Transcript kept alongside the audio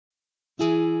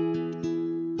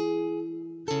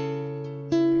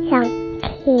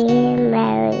Hail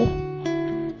Mary,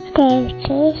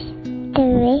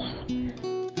 Totus2us.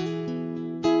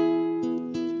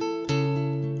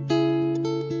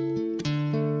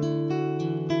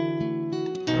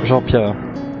 Pierre,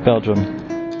 Belgium.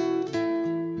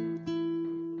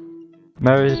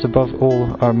 Mary is above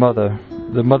all our mother,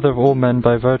 the mother of all men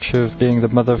by virtue of being the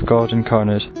mother of God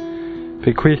incarnate,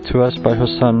 bequeathed to us by her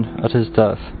Son at his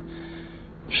death.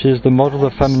 She is the model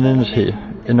of femininity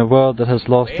in a world that has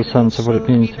lost the sense of what it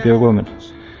means to be a woman.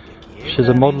 She is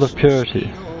a model of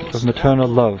purity, of maternal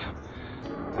love.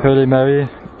 Holy Mary,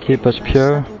 keep us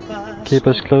pure, keep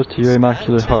us close to your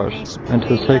Immaculate Heart, and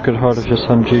to the Sacred Heart of your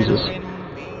Son Jesus.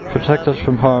 Protect us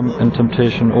from harm and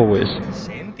temptation always.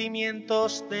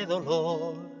 Sentimientos de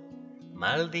dolor,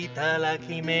 maldita la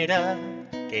quimera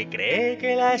que cree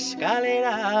que la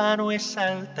escalera no es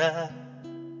alta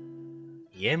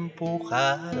y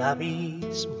empuja al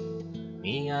abismo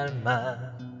mi alma.